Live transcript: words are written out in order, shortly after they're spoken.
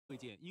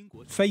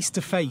Face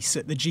to face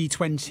at the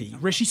G20,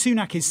 Rishi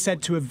Sunak is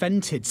said to have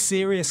vented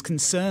serious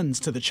concerns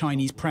to the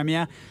Chinese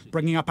premier,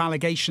 bringing up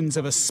allegations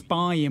of a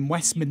spy in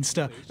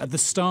Westminster at the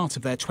start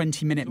of their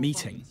 20-minute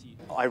meeting.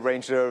 I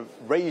raised a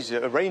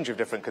range of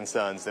different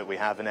concerns that we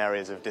have in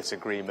areas of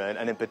disagreement,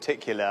 and in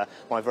particular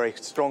my very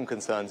strong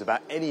concerns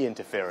about any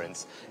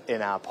interference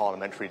in our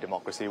parliamentary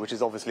democracy, which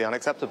is obviously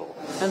unacceptable.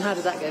 And how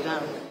did that go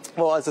down?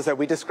 Well, as I said,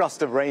 we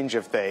discussed a range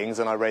of things,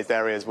 and I raised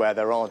areas where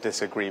there are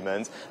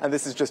disagreements, and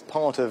this is just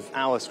part of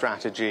our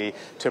strategy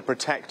to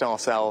protect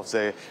ourselves,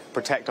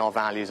 protect our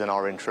values and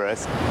our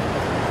interests.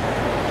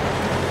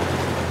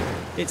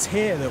 It's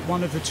here that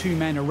one of the two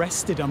men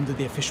arrested under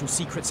the Official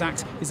Secrets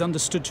Act is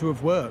understood to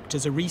have worked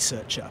as a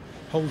researcher,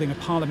 holding a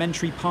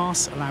parliamentary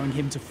pass allowing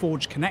him to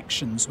forge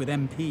connections with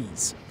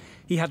MPs.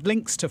 He had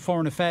links to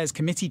Foreign Affairs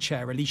Committee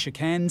Chair Alicia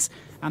Kearns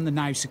and the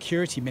now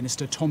Security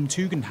Minister Tom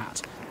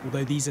Tugendhat,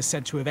 although these are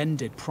said to have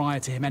ended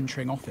prior to him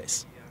entering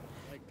office.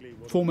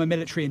 Former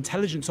military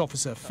intelligence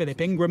officer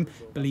Philip Ingram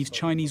believes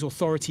Chinese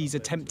authorities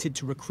attempted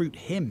to recruit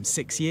him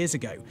 6 years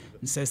ago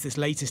and says this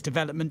latest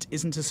development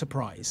isn't a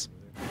surprise.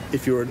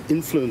 If you're an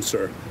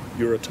influencer,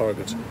 you're a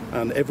target,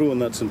 and everyone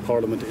that's in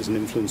Parliament is an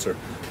influencer.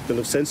 They'll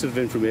have sensitive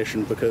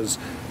information because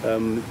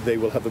they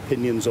will have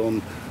opinions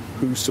on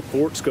who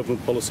supports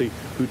government policy,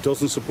 who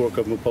doesn't support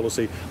government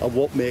policy, and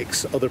what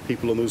makes other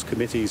people on those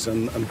committees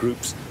and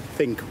groups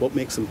think, what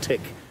makes them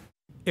tick.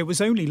 It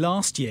was only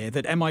last year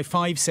that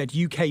MI5 said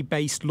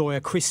UK-based lawyer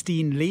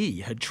Christine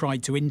Lee had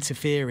tried to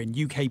interfere in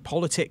UK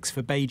politics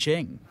for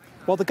Beijing.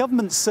 While the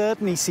government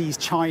certainly sees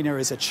China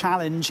as a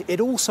challenge, it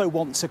also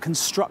wants a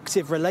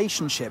constructive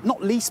relationship,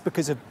 not least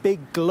because of big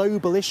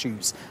global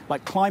issues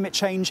like climate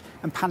change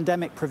and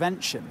pandemic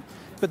prevention.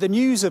 But the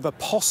news of a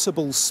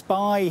possible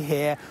spy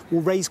here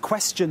will raise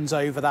questions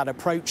over that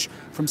approach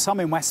from some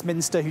in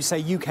Westminster who say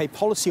UK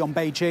policy on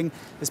Beijing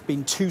has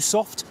been too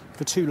soft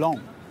for too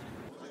long.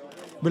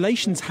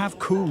 Relations have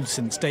cooled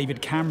since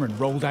David Cameron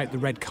rolled out the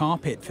red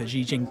carpet for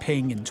Xi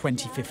Jinping in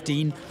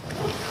 2015.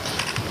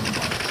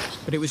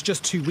 But it was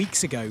just 2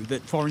 weeks ago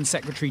that Foreign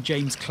Secretary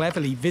James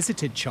Cleverly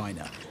visited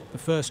China, the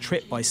first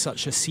trip by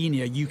such a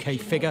senior UK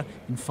figure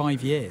in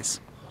 5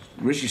 years.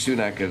 Rishi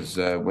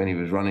Sunak, when he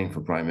was running for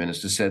Prime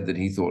Minister, said that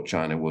he thought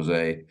China was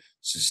a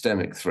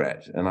systemic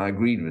threat, and I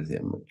agreed with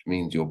him, which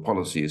means your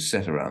policy is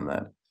set around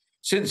that.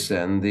 Since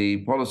then,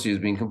 the policy has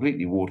been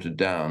completely watered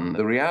down.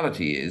 The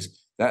reality is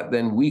that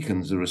then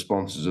weakens the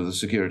responses of the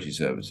security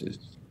services.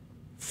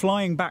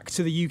 Flying back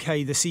to the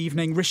UK this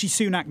evening, Rishi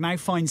Sunak now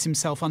finds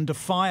himself under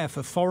fire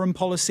for foreign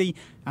policy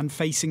and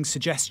facing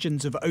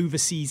suggestions of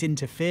overseas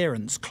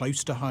interference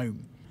close to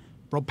home.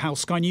 Rob Powell,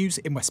 Sky News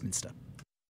in Westminster.